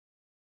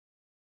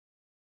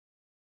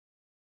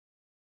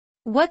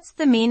What's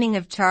the meaning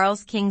of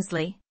Charles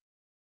Kingsley?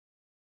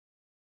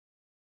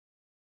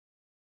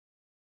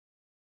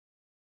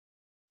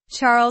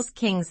 Charles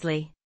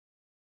Kingsley.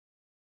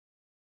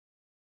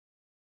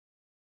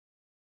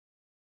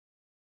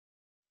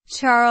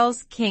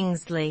 Charles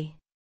Kingsley.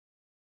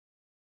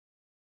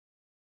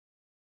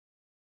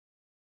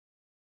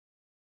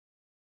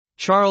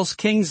 Charles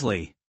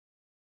Kingsley.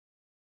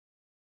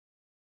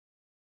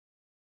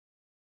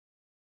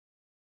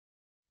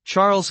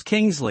 Charles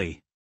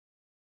Kingsley.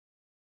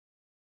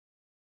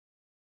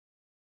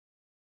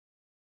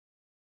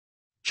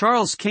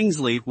 Charles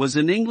Kingsley was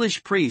an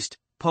English priest,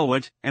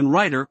 poet, and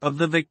writer of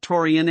the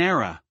Victorian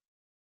era.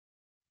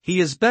 He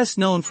is best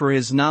known for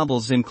his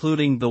novels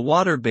including The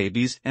Water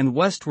Babies and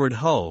Westward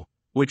Ho,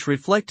 which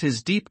reflect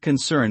his deep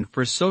concern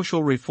for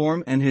social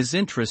reform and his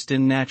interest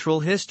in natural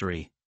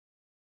history.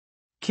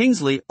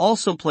 Kingsley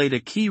also played a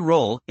key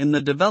role in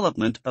the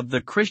development of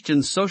the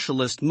Christian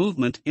socialist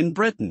movement in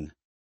Britain.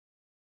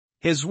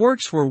 His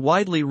works were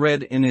widely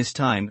read in his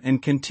time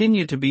and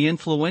continue to be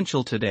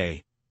influential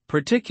today,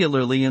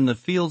 particularly in the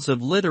fields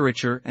of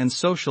literature and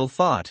social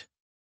thought.